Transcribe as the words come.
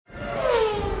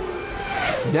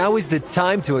Now is the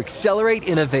time to accelerate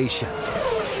innovation.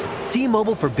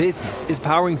 T-Mobile for Business is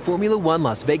powering Formula One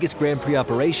Las Vegas Grand Prix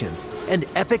operations and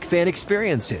epic fan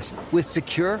experiences with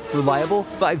secure, reliable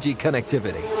 5G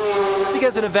connectivity.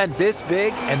 Because an event this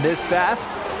big and this fast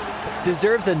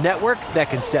deserves a network that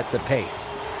can set the pace.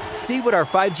 See what our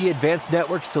 5G advanced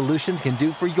network solutions can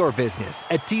do for your business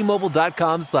at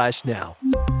T-Mobile.com/now.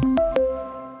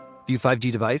 View 5G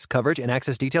device coverage and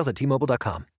access details at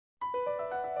T-Mobile.com.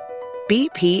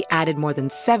 BP added more than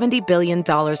 $70 billion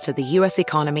to the U.S.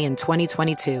 economy in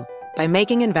 2022 by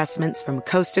making investments from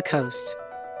coast to coast.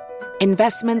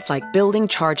 Investments like building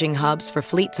charging hubs for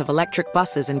fleets of electric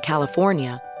buses in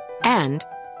California and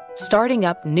starting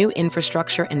up new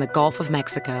infrastructure in the Gulf of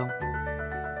Mexico.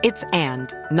 It's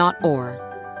and, not or.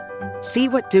 See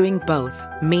what doing both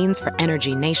means for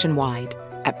energy nationwide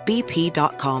at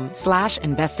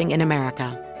bp.com/investing in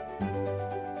America.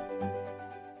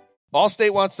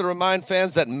 Allstate wants to remind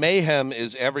fans that mayhem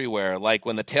is everywhere, like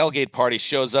when the tailgate party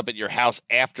shows up at your house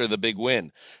after the big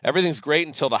win. Everything's great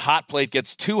until the hot plate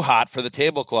gets too hot for the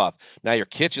tablecloth. Now your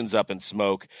kitchen's up in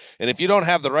smoke. And if you don't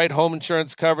have the right home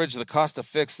insurance coverage, the cost to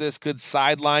fix this could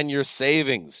sideline your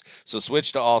savings. So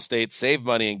switch to Allstate, save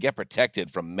money, and get protected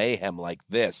from mayhem like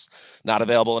this. Not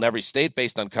available in every state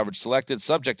based on coverage selected,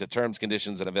 subject to terms,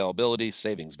 conditions, and availability.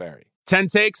 Savings vary. 10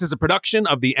 Takes is a production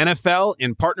of the NFL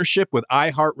in partnership with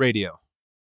iHeartRadio.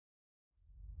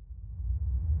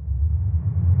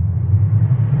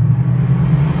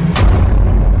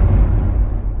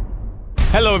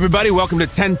 Hello, everybody. Welcome to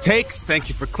 10 Takes. Thank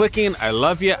you for clicking. I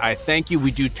love you. I thank you.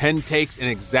 We do 10 takes in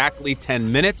exactly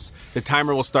 10 minutes. The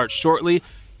timer will start shortly.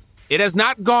 It has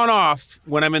not gone off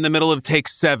when I'm in the middle of take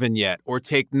 7 yet, or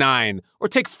take 9, or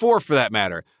take 4 for that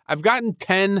matter. I've gotten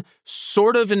 10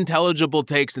 sort of intelligible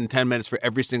takes in 10 minutes for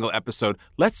every single episode.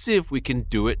 Let's see if we can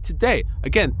do it today.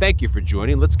 Again, thank you for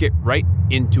joining. Let's get right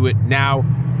into it now.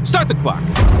 Start the clock.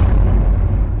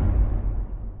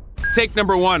 Take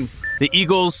number 1. The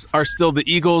Eagles are still the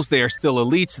Eagles. They are still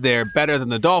elite. They're better than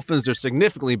the Dolphins. They're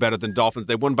significantly better than Dolphins.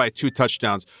 They won by 2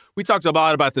 touchdowns. We talked a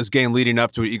lot about this game leading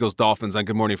up to Eagles-Dolphins on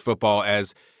Good Morning Football,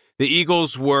 as the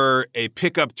Eagles were a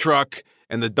pickup truck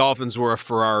and the Dolphins were a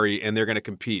Ferrari, and they're going to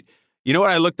compete. You know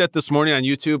what I looked at this morning on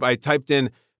YouTube? I typed in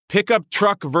pickup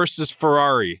truck versus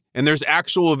Ferrari, and there's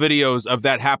actual videos of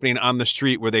that happening on the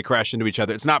street where they crash into each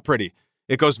other. It's not pretty.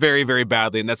 It goes very, very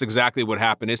badly, and that's exactly what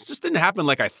happened. It just didn't happen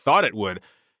like I thought it would.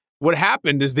 What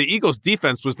happened is the Eagles'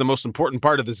 defense was the most important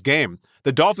part of this game.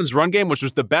 The Dolphins' run game, which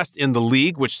was the best in the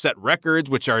league, which set records,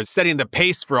 which are setting the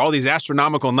pace for all these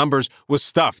astronomical numbers, was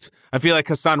stuffed. I feel like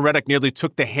Hassan Reddick nearly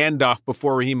took the handoff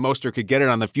before Raheem Mostert could get it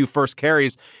on the few first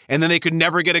carries, and then they could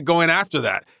never get it going after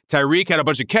that. Tyreek had a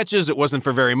bunch of catches. It wasn't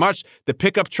for very much. The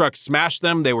pickup truck smashed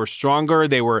them. They were stronger.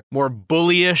 They were more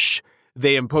bullyish.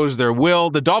 They imposed their will.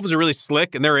 The Dolphins are really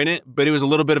slick, and they're in it, but it was a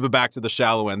little bit of a back to the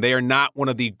shallow end. They are not one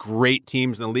of the great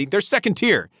teams in the league. They're second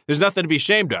tier. There's nothing to be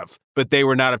ashamed of, but they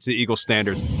were not up to the Eagles'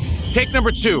 standards. Take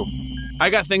number 2. I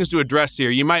got things to address here.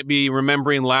 You might be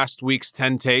remembering last week's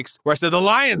 10 Takes where I said the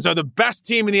Lions are the best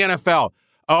team in the NFL.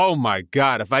 Oh, my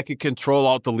God. If I could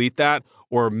Control-Alt-Delete that,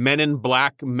 or Men in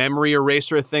Black memory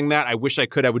eraser thing that, I wish I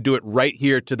could. I would do it right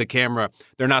here to the camera.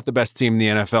 They're not the best team in the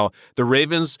NFL. The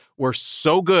Ravens were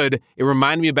so good. It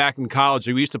reminded me back in college,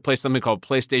 we used to play something called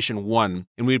PlayStation 1,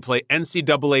 and we'd play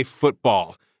NCAA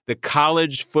football, the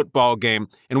college football game.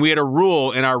 And we had a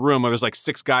rule in our room where there's like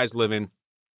 6 guys living.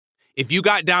 If you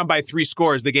got down by 3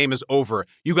 scores, the game is over.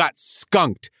 You got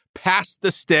skunked. Pass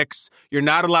the sticks. You're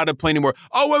not allowed to play anymore.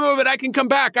 Oh, wait, I can come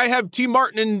back. I have T.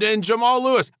 Martin and Jamal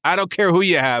Lewis. I don't care who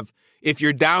you have. If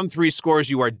you're down 3 scores,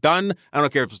 you are done. I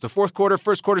don't care if it's the 4th quarter,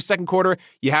 1st quarter, 2nd quarter.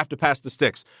 You have to pass the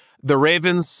sticks. The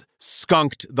Ravens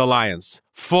skunked the Lions.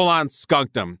 Full-on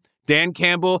skunked them. Dan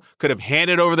Campbell could have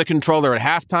handed over the controller at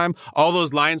halftime. All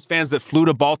those Lions fans that flew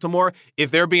to Baltimore,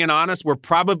 if they're being honest, we're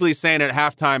probably saying at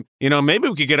halftime, maybe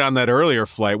we could get on that earlier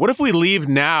flight. What if we leave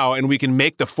now and we can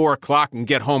make the 4 o'clock and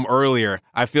get home earlier?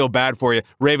 I feel bad for you.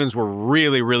 Ravens were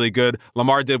really, really good.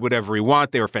 Lamar did whatever he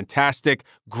wanted. They were fantastic.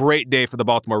 Great day for the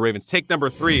Baltimore Ravens. Take number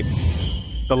 3.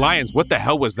 The Lions, what the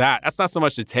hell was that? That's not so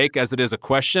much a take as it is a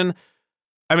question.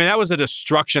 I mean, that was a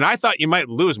destruction. I thought you might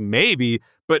lose, maybe,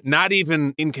 but not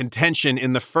even in contention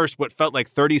in the first, what felt like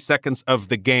 30 seconds of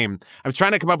the game. I'm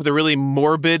trying to come up with a really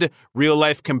morbid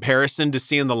real-life comparison to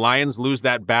seeing the Lions lose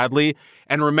that badly.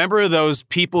 And remember those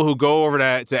people who go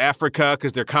over to Africa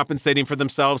because they're compensating for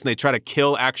themselves and they try to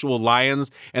kill actual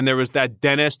lions? And there was that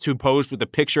dentist who posed with a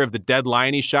picture of the dead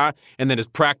lion he shot, and then his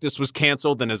practice was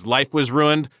canceled and his life was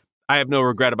ruined. I have no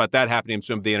regret about that happening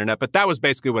to the internet, but that was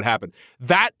basically what happened.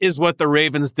 That is what the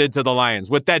Ravens did to the Lions,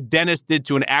 what that dentist did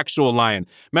to an actual lion.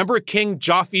 Remember King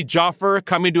Jaffer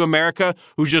coming to America,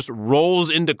 who just rolls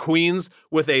into Queens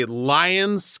with a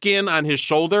lion's skin on his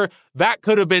shoulder? That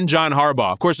could have been John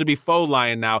Harbaugh. Of course, it'd be faux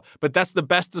lion now, but that's the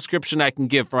best description I can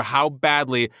give for how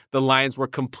badly the Lions were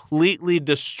completely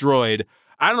destroyed.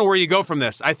 I don't know where you go from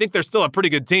this. I think they're still a pretty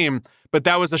good team, but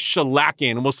that was a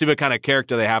shellacking, and we'll see what kind of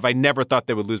character they have. I never thought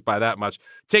they would lose by that much.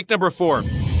 Take number 4.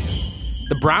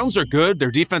 The Browns are good.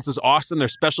 Their defense is awesome. Their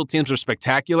special teams are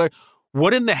spectacular.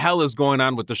 What in the hell is going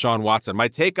on with Deshaun Watson? My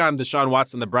take on Deshaun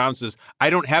Watson, the Browns, is I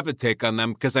don't have a take on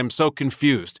them because I'm so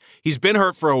confused. He's been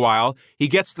hurt for a while. He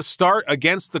gets the start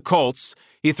against the Colts.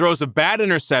 He throws a bad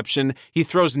interception. He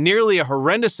throws nearly a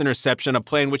horrendous interception, a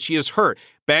play in which he is hurt.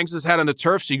 Bangs his head on the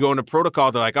turf, so you go into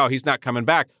protocol. They're like, oh, he's not coming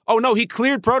back. Oh, no, he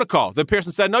cleared protocol. The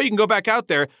Pearson said, no, you can go back out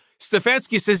there.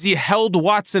 Stefanski says he held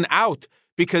Watson out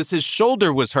because his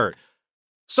shoulder was hurt.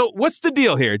 So what's the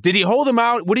deal here? Did he hold him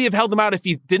out? Would he have held him out if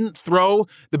he didn't throw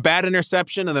the bad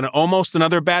interception and then almost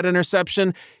another bad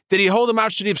interception? Did he hold him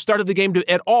out? Should he have started the game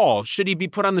at all? Should he be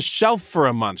put on the shelf for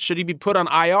a month? Should he be put on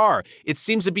IR? It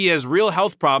seems to be he has real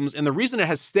health problems, and the reason it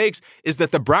has stakes is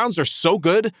that the Browns are so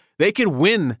good, they could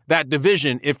win that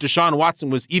division if Deshaun Watson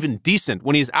was even decent.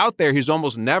 When he's out there, he's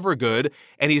almost never good,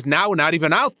 and he's now not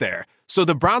even out there. So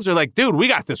the Browns are like, dude, we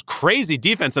got this crazy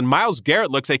defense, and Myles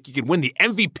Garrett looks like he could win the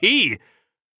MVP.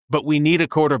 But we need a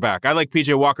quarterback. I like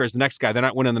P.J. Walker as the next guy. They're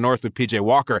not winning the North with P.J.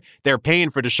 Walker. They're paying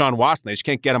for Deshaun Watson. They just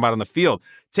can't get him out on the field.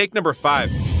 Take number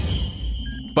 5.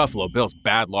 Buffalo Bills,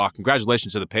 bad law.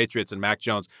 Congratulations to the Patriots and Mac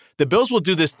Jones. The Bills will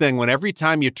do this thing when every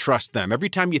time you trust them, every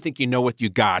time you think you know what you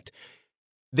got,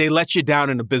 they let you down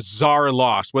in a bizarre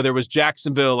loss, whether it was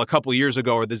Jacksonville a couple years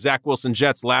ago or the Zach Wilson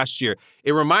Jets last year.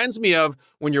 It reminds me of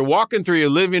when you're walking through your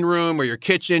living room or your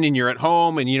kitchen and you're at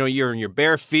home and, you're in your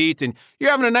bare feet and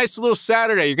you're having a nice little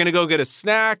Saturday. You're going to go get a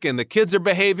snack and the kids are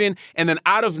behaving. And then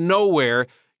out of nowhere,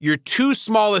 your 2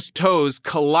 smallest toes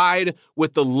collide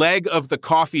with the leg of the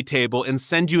coffee table and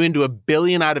send you into a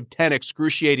 1,000,000,000 out of 10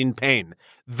 excruciating pain.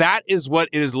 That is what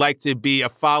it is like to be a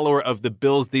follower of the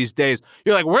Bills these days.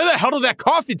 You're like, where the hell did that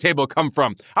coffee table come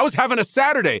from? I was having a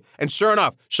Saturday. And sure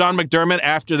enough, Sean McDermott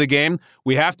after the game,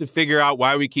 we have to figure out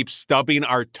why we keep stubbing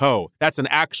our toe. That's an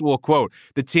actual quote.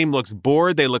 The team looks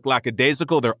bored. They look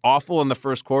lackadaisical. They're awful in the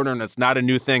first quarter, and that's not a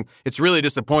new thing. It's really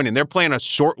disappointing. They're playing a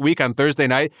short week on Thursday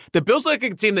night. The Bills look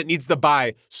like a team that needs the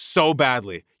bye so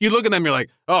badly. You look at them, you're like,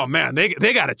 oh, man, they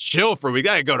got to chill for a week.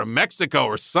 Got to go to Mexico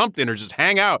or something or just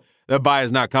hang out. The bye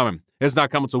is not coming. It's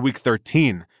not coming until week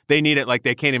 13. They need it like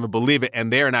they can't even believe it,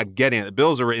 and they're not getting it. The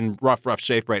Bills are in rough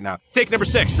shape right now. Take number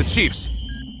 6, the Chiefs.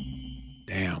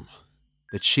 Damn.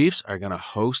 The Chiefs are going to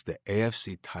host the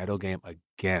AFC title game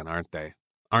again, aren't they?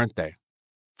 Aren't they?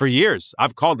 For years,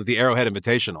 I've called it the Arrowhead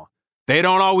Invitational. They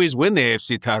don't always win the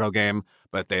AFC title game,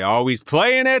 but they always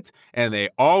play in it, and they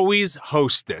always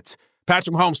host it.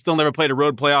 Patrick Mahomes still never played a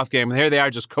road playoff game, and here they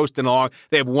are just coasting along.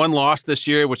 They have 1 loss this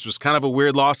year, which was kind of a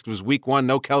weird loss. It was week 1,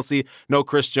 no Kelsey, no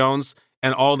Chris Jones,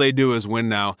 and all they do is win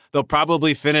now. They'll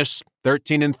probably finish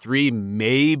 13-3,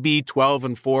 maybe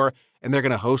 12-4, and they're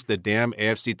going to host the damn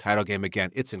AFC title game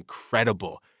again. It's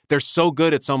incredible. They're so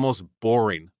good, it's almost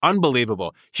boring.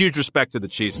 Unbelievable. Huge respect to the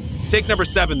Chiefs. Take number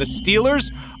 7. The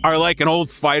Steelers are like an old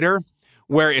fighter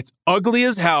where it's ugly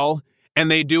as hell, and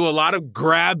they do a lot of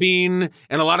grabbing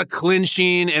and a lot of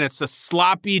clinching, and it's a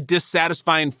sloppy,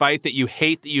 dissatisfying fight that you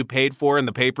hate that you paid for in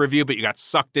the pay-per-view, but you got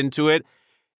sucked into it.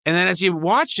 And then as you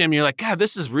watch them, you're like, God,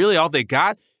 this is really all they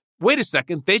got? Wait a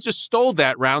second, they just stole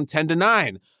that round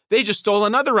 10-9. They just stole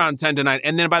another round 10-9.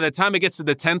 And then by the time it gets to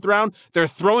the 10th round, they're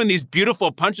throwing these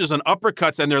beautiful punches and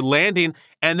uppercuts, and they're landing,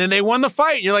 and then they won the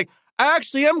fight. And you're like, I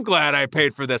actually am glad I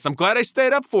paid for this. I'm glad I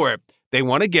stayed up for it. They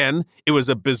won again. It was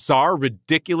a bizarre,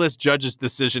 ridiculous judge's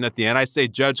decision at the end. I say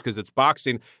judge because it's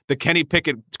boxing. The Kenny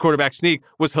Pickett quarterback sneak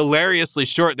was hilariously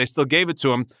short. They still gave it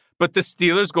to him. But the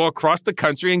Steelers go across the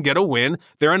country and get a win.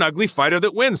 They're an ugly fighter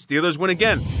that wins. Steelers win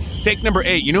again. Take number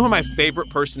 8. You know who my favorite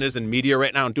person is in media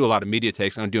right now? I don't do a lot of media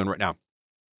takes. I'm doing right now.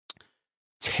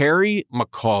 Terry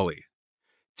McAulay.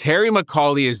 Terry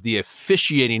McAulay is the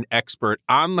officiating expert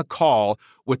on the call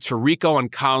with Tirico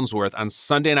and Collinsworth on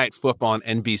Sunday Night Football on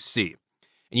NBC.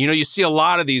 And, you see a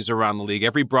lot of these around the league.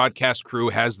 Every broadcast crew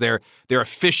has their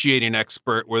officiating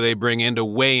expert where they bring in to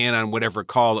weigh in on whatever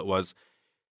call it was.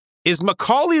 Is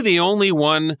McAulay the only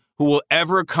one who will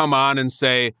ever come on and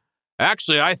say,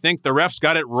 actually, I think the refs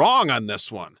got it wrong on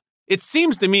this one? It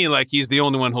seems to me like he's the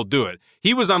only one who'll do it.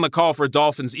 He was on the call for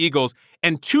Dolphins-Eagles,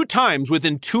 and 2 times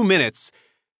within 2 minutes,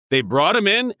 they brought him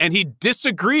in, and he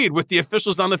disagreed with the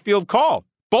officials on the field call.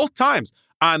 Both times.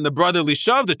 on the brotherly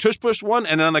shove, the tush push one,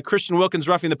 and then on the Christian Wilkins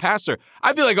roughing the passer.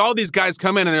 I feel like all these guys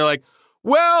come in and they're like,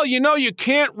 well, you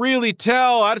can't really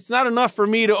tell. It's not enough for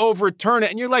me to overturn it.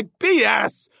 And you're like,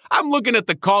 BS. I'm looking at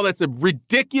the call. That's a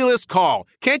ridiculous call.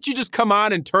 Can't you just come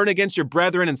on and turn against your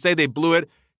brethren and say they blew it?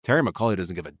 Terry McAulay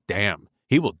doesn't give a damn.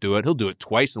 He will do it. He'll do it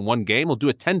twice in one game. He'll do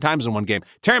it 10 times in one game.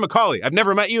 Terry McAulay, I've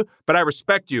never met you, but I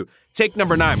respect you. Take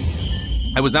number 9.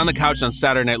 I was on the couch on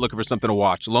Saturday night looking for something to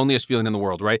watch. Loneliest feeling in the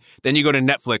world, right? Then you go to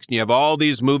Netflix and you have all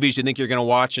these movies you think you're going to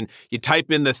watch, and you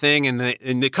type in the thing and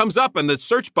it comes up in the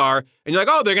search bar and you're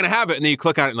like, oh, they're going to have it. And then you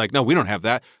click on it and like, no, we don't have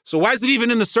that. So why is it even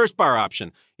in the search bar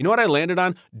option? You know what I landed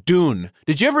on? Dune.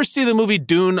 Did you ever see the movie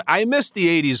Dune? I missed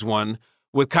the 80s one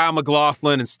with Kyle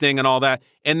MacLachlan and Sting and all that.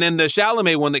 And then the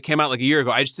Chalamet one that came out like a year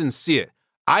ago, I just didn't see it.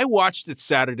 I watched it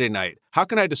Saturday night. How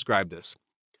can I describe this?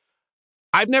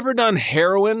 I've never done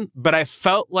heroin, but I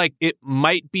felt like it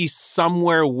might be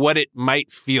somewhere what it might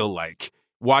feel like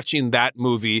watching that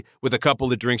movie with a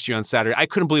couple of drinks you on Saturday. I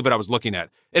couldn't believe what I was looking at.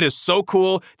 It is so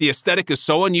cool. The aesthetic is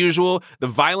so unusual. The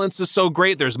violence is so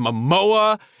great. There's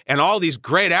Momoa and all these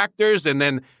great actors. And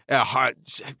then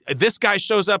this guy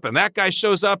shows up and that guy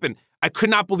shows up. And I could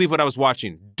not believe what I was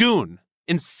watching. Dune.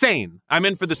 Insane. I'm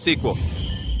in for the sequel.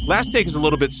 Last take is a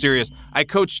little bit serious. I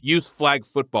coached youth flag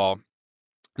football.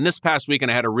 And this past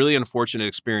weekend, I had a really unfortunate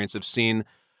experience of seeing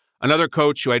another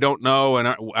coach who I don't know and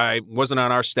I wasn't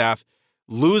on our staff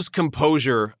lose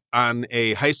composure on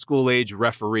a high school age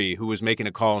referee who was making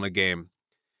a call in a game.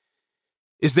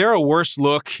 Is there a worse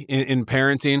look in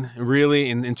parenting, really,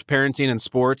 in parenting and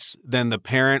sports than the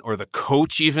parent or the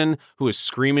coach even who is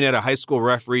screaming at a high school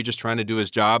referee just trying to do his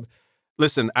job?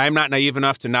 Listen, I'm not naive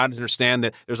enough to not understand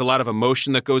that there's a lot of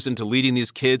emotion that goes into leading these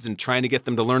kids and trying to get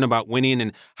them to learn about winning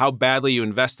and how badly you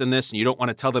invest in this. And you don't want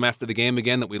to tell them after the game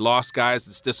again that we lost, guys.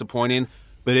 It's disappointing.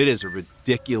 But it is a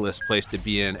ridiculous place to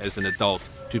be in as an adult,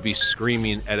 to be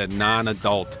screaming at a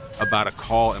non-adult about a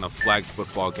call in a flag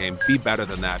football game. Be better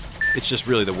than that. It's just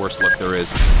really the worst look there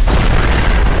is.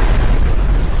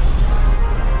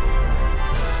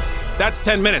 That's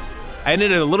 10 minutes. I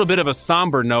ended at a little bit of a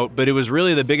somber note, but it was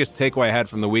really the biggest takeaway I had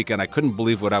from the weekend. I couldn't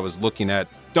believe what I was looking at.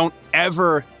 Don't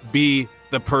ever be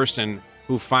the person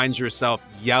who finds yourself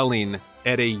yelling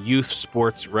at a youth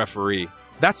sports referee.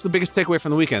 That's the biggest takeaway from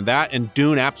the weekend. That and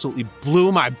Dune absolutely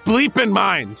blew my bleeping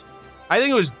mind. I think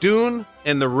it was Dune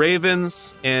and the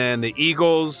Ravens and the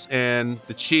Eagles and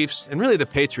the Chiefs and really the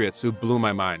Patriots who blew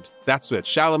my mind. That's it.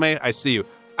 Chalamet, I see you.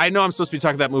 I know I'm supposed to be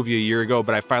talking that movie a year ago,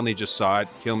 but I finally just saw it.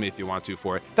 Kill me if you want to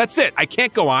for it. That's it. I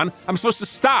can't go on. I'm supposed to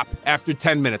stop after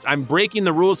 10 minutes. I'm breaking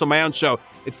the rules of my own show.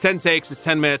 It's 10 takes. It's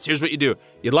 10 minutes. Here's what you do.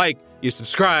 You like, you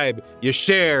subscribe, you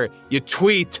share, you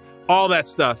tweet, all that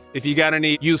stuff. If you got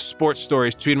any youth sports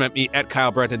stories, tweet them at me at Kyle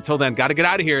Brandt. Until then, got to get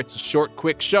out of here. It's a short,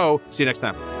 quick show. See you next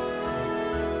time.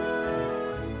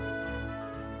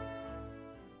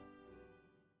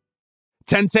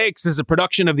 10 Takes is a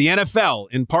production of the NFL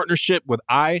in partnership with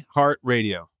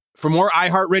iHeartRadio. For more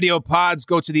iHeartRadio pods,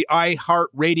 go to the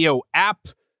iHeartRadio app,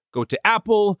 go to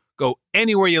Apple, go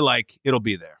anywhere you like. It'll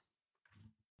be there.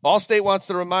 Allstate wants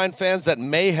to remind fans that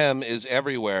mayhem is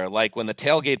everywhere, like when the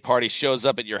tailgate party shows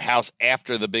up at your house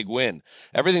after the big win.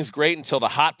 Everything's great until the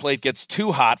hot plate gets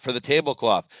too hot for the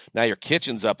tablecloth. Now your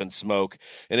kitchen's up in smoke.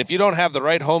 And if you don't have the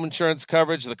right home insurance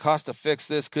coverage, the cost to fix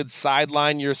this could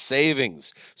sideline your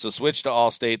savings. So switch to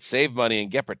Allstate, save money,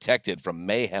 and get protected from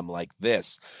mayhem like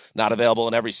this. Not available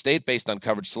in every state based on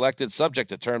coverage selected, subject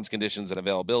to terms, conditions, and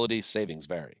availability. Savings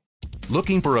vary.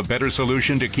 Looking for a better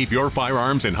solution to keep your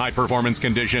firearms in high-performance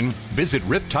condition? Visit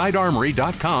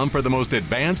RiptideArmory.com for the most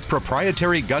advanced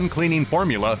proprietary gun cleaning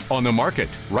formula on the market.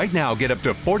 Right now, get up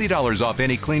to $40 off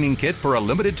any cleaning kit for a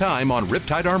limited time on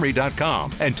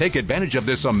RiptideArmory.com and take advantage of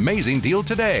this amazing deal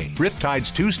today.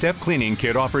 Riptide's two-step cleaning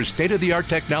kit offers state-of-the-art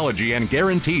technology and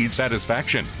guaranteed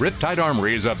satisfaction. Riptide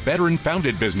Armory is a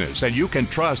veteran-founded business, and you can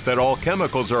trust that all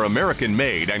chemicals are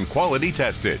American-made and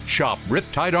quality-tested. Shop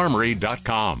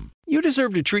RiptideArmory.com. You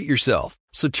deserve to treat yourself,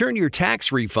 so turn your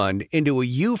tax refund into a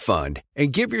U fund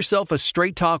and give yourself a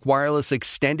Straight Talk Wireless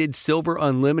Extended Silver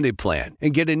Unlimited plan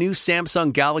and get a new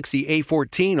Samsung Galaxy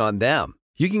A14 on them.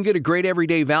 You can get a great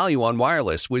everyday value on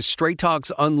wireless with Straight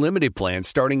Talk's Unlimited plan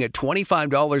starting at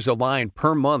 $25 a line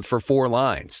per month for 4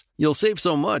 lines. You'll save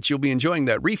so much you'll be enjoying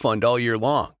that refund all year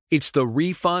long. It's the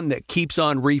refund that keeps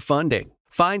on refunding.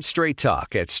 Find Straight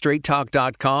Talk at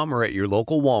straighttalk.com or at your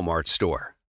local Walmart store.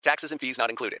 Taxes and fees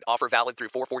not included. Offer valid through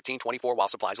 4/14/24 while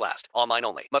supplies last. Online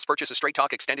only. Must purchase a Straight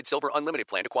Talk Extended Silver Unlimited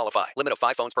plan to qualify. Limit of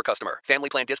 5 phones per customer. Family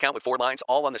plan discount with 4 lines,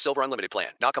 all on the Silver Unlimited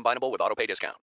plan. Not combinable with autopay discount.